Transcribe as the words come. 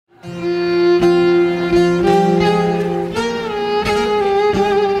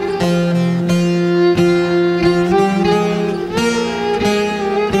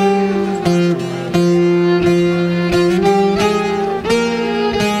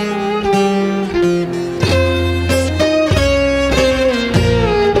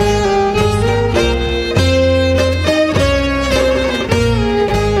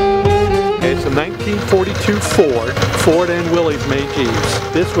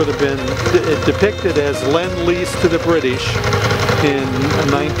Jeeves. This would have been depicted as Lend-Lease to the British in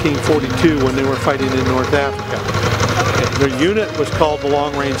 1942 when they were fighting in North Africa. Their unit was called the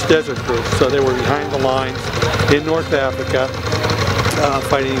Long Range Desert Group, so they were behind the lines in North Africa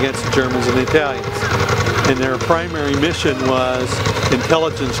fighting against the Germans and the Italians. And their primary mission was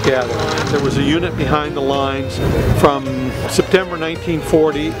intelligence gathering. There was a unit behind the lines from September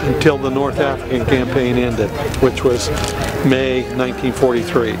 1940 until the North African campaign ended, which was May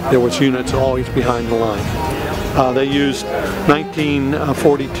 1943. There was units always behind the line. They used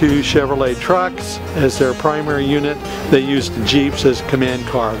 1942 Chevrolet trucks as their primary unit. They used the Jeeps as command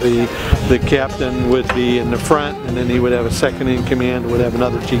car. The captain would be in the front, and then he would have a second in command, would have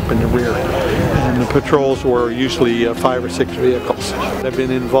another Jeep in the rear. And the patrols were usually 5 or 6 vehicles. I've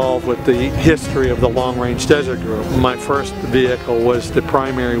been involved with the history of the Long Range Desert Group. My first vehicle was the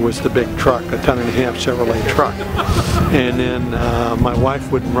primary, was the big truck, a 1.5-ton Chevrolet truck. And then my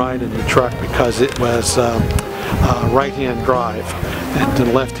wife wouldn't ride in the truck because it was right-hand drive and to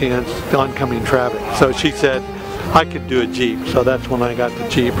left-hand oncoming traffic. So she said I could do a Jeep, so that's when I got the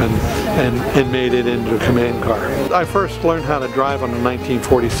Jeep and made it into a command car. I first learned how to drive on a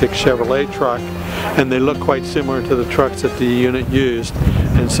 1946 Chevrolet truck, and they look quite similar to the trucks that the unit used,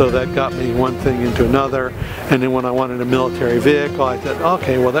 and so that got me one thing into another. And then when I wanted a military vehicle, I thought,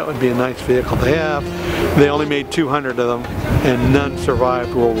 okay, well that would be a nice vehicle to have. They only made 200 of them, and none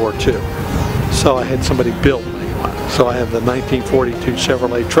survived World War II. So I had somebody build me one. So I have the 1942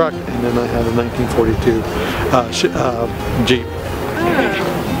 Chevrolet truck, and then I have the 1942 Jeep.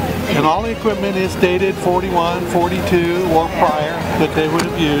 And all the equipment is dated 41, 42, or prior that they would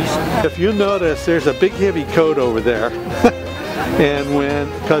have used. If you notice, there's a big heavy coat over there. And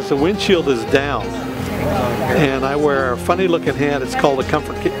because the windshield is down, and I wear a funny looking hat, it's called a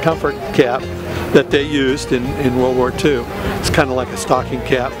comfort cap that they used in World War II. It's kind of like a stocking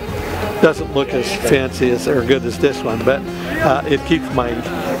cap. Doesn't look as fancy as or good as this one, but it keeps my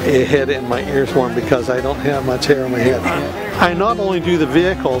head and my ears warm because I don't have much hair on my head. I not only do the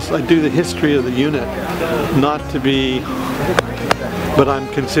vehicles, I do the history of the unit. Not to be, but I'm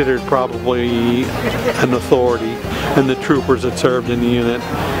considered probably an authority, and the troopers that served in the unit.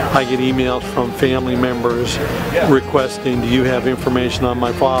 I get emails from family members requesting, do you have information on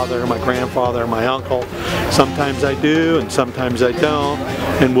my father, my grandfather, my uncle? Sometimes I do, and sometimes I don't,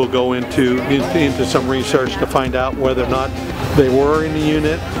 and we'll go into some research to find out whether or not they were in the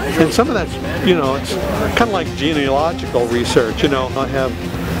unit. And some of that's, you know, it's kind of like genealogical research. You know, I have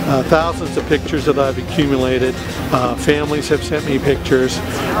thousands of pictures that I've accumulated. Families have sent me pictures.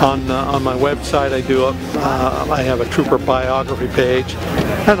 On my website I have a trooper biography page.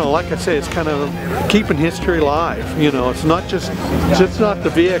 I don't know, like I say, it's kind of keeping history alive. You know, it's not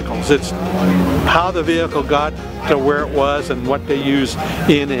the vehicles, it's how the vehicle got to where it was and what they used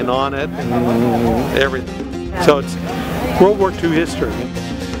in and on it and everything. So it's World War II history.